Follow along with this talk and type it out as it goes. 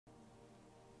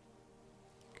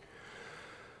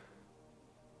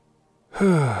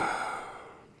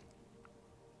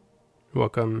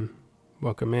Welcome,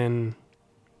 welcome in,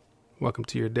 welcome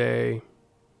to your day,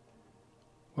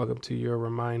 welcome to your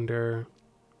reminder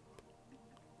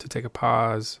to take a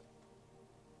pause,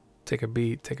 take a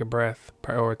beat, take a breath,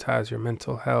 prioritize your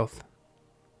mental health.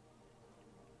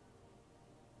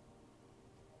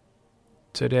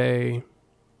 Today,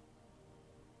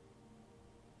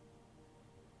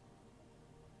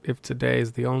 if today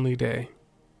is the only day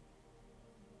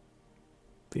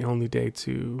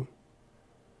to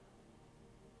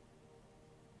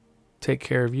take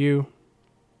care of you,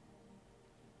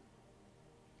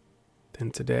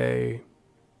 then today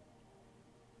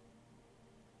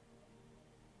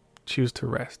choose to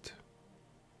rest.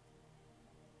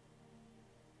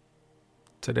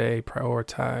 Today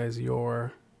prioritize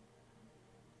your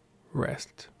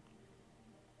rest.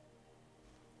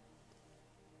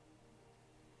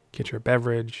 Get your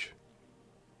beverage,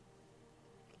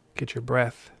 get your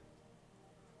breath,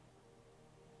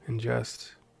 and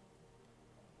just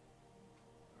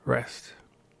rest.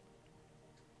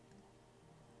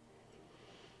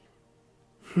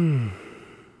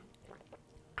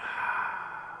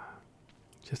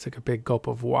 Just take a big gulp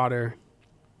of water.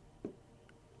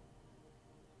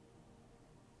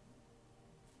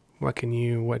 What do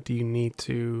you need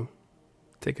to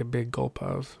take a big gulp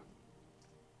of?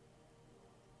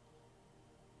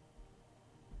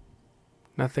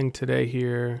 Nothing today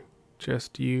here,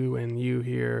 just you and you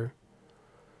here.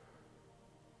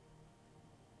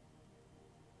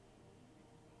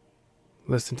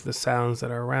 Listen to the sounds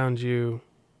that are around you.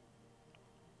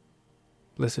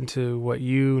 Listen to what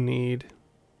you need,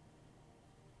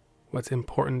 what's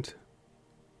important,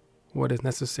 what is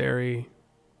necessary,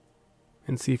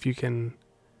 and see if you can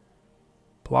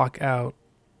block out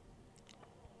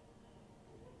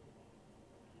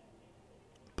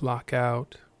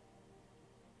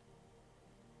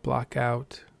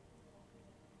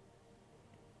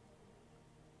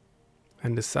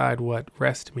and decide what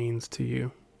rest means to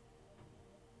you.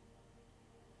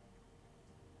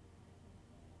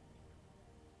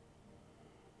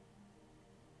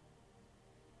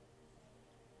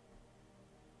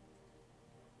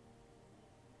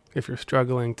 If you're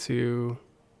struggling to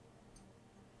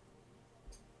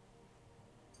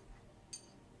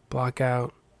block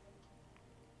out,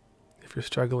 if you're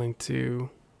struggling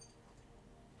to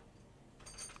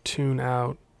tune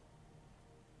out,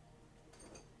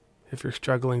 if you're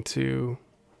struggling to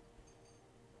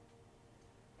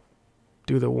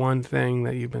do the one thing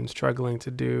that you've been struggling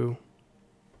to do,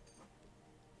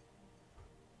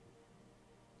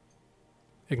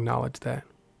 acknowledge that.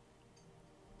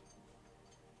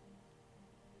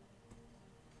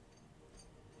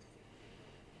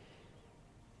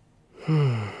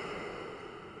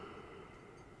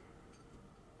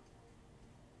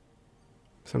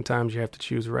 Sometimes you have to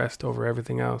choose rest over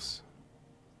everything else.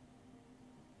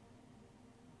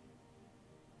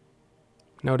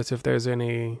 Notice if there's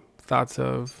any thoughts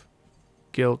of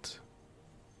guilt.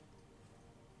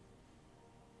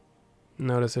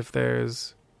 Notice if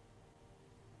there's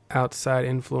outside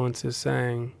influences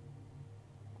saying,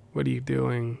 "What are you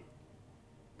doing?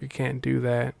 You can't do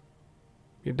that.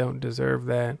 You don't deserve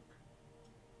that."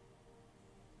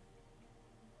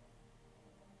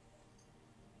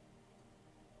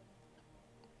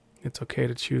 It's okay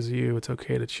to choose you. It's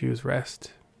okay to choose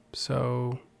rest.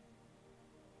 So,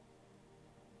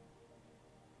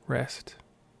 rest.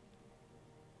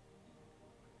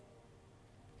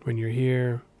 When you're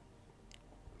here,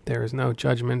 there is no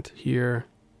judgment here.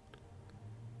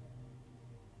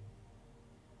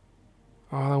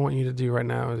 All I want you to do right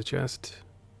now is just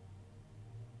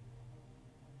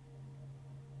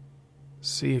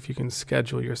see if you can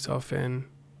schedule yourself in.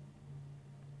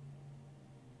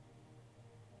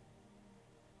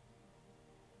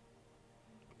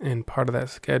 And part of that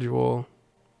schedule,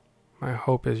 my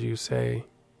hope is you say,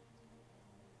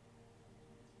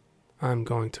 "I'm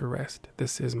going to rest.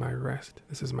 This is my rest.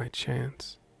 This is my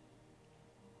chance."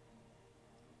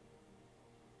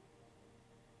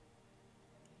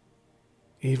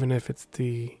 Even if it's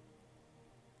the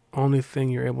only thing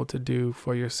you're able to do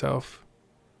for yourself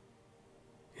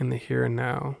in the here and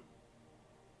now,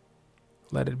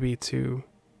 let it be to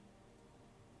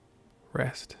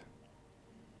rest.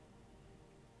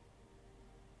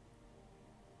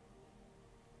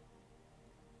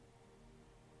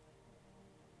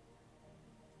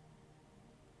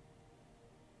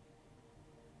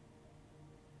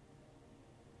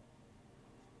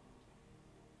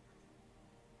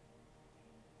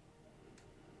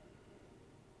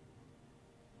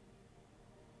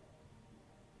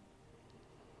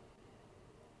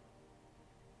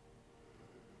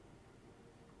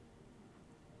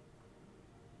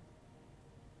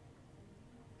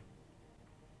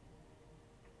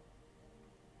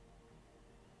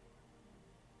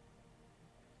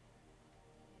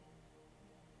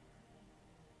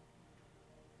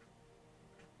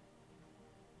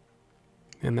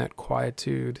 in that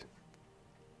quietude.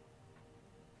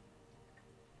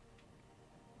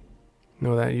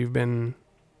 Know that you've been,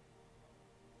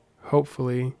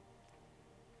 hopefully,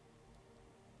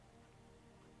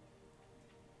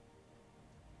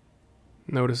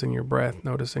 noticing your breath,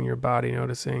 noticing your body,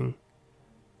 noticing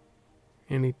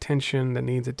any tension that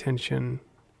needs attention.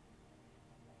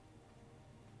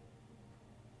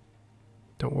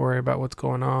 Don't worry about what's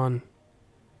going on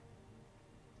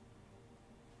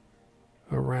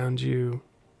around you.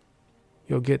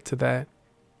 You'll get to that.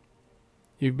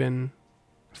 You've been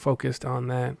focused on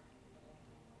that.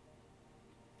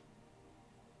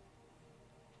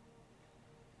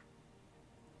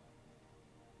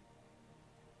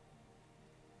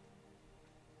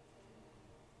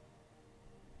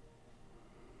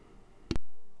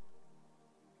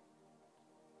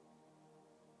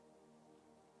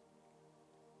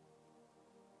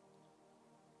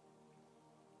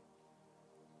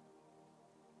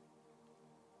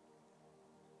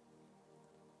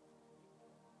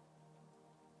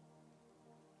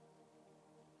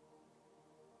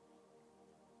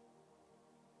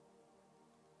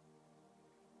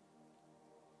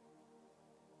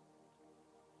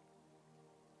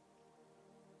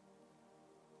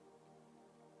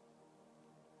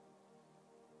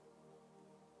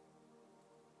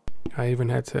 I even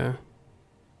had to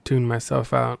tune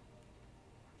myself out.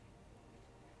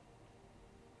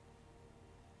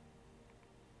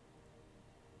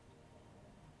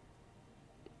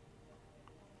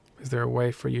 Is there a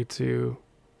way for you to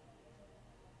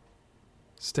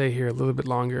stay here a little bit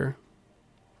longer?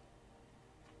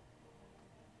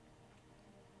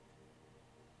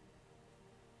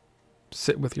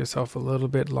 Sit with yourself a little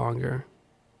bit longer.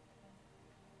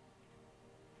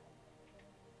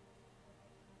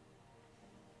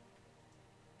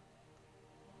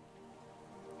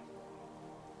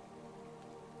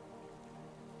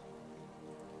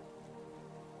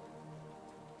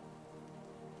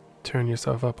 Turn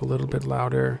yourself up a little bit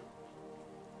louder.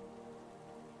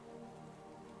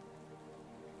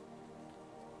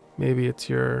 Maybe it's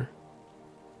your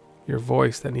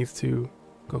voice that needs to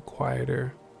go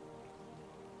quieter.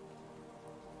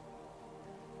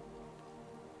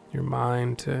 Your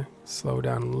mind to slow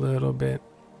down a little bit.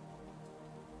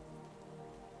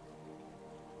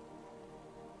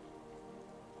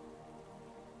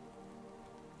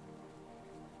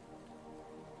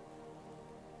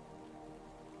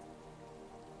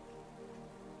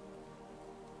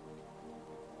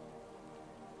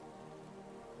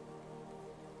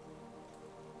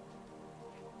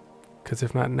 Because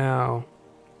if not now,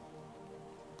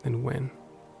 then when?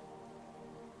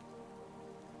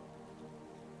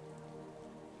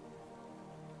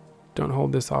 Don't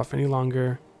hold this off any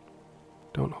longer.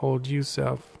 Don't hold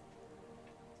yourself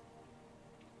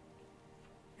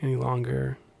any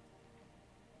longer.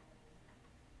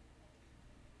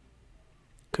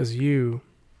 Because you,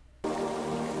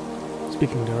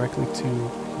 speaking directly to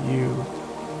you,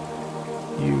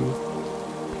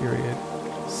 period,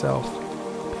 self,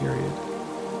 period,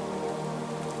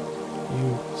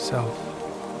 you, self.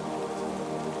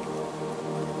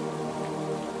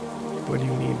 What do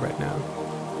you need right now?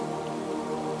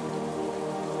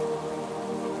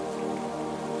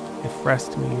 If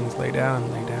rest means lay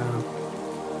down, lay down.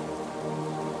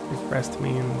 If rest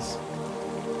means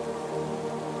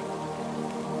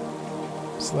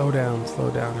slow down,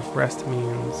 slow down. If rest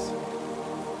means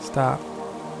stop,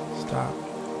 stop.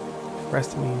 If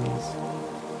rest means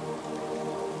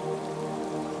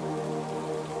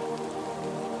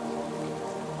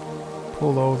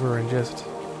pull over and just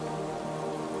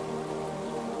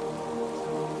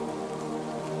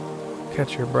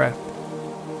catch your breath.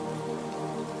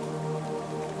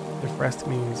 If rest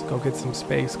means go get some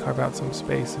space, carve out some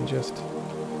space and just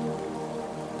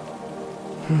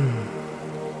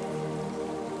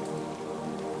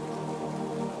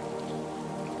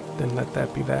then let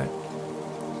that be that.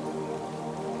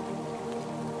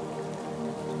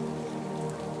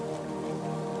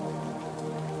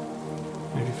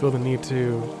 And if you feel the need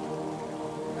to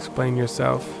explain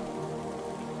yourself,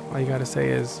 all you gotta say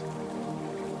is,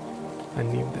 I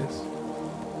need this.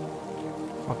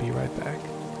 I'll be right back.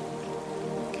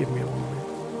 Give me a moment,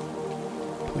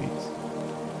 please.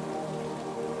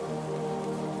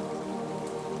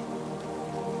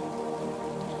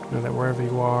 Know that wherever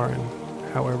you are and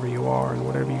however you are and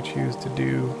whatever you choose to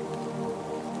do,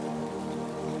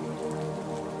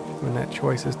 when that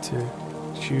choice is to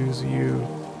choose you,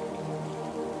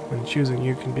 when choosing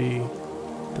you can be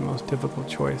the most difficult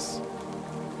choice,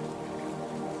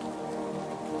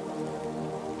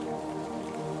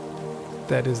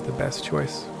 that is the best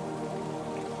choice.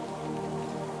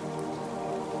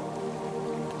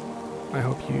 I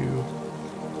hope you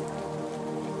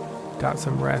got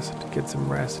some rest, get some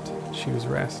rest, choose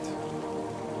rest.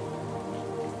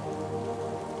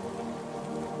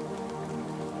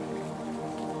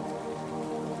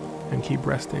 And keep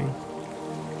resting.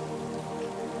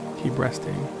 Keep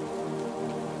resting.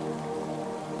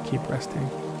 Keep resting.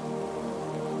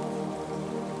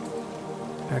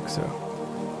 XO.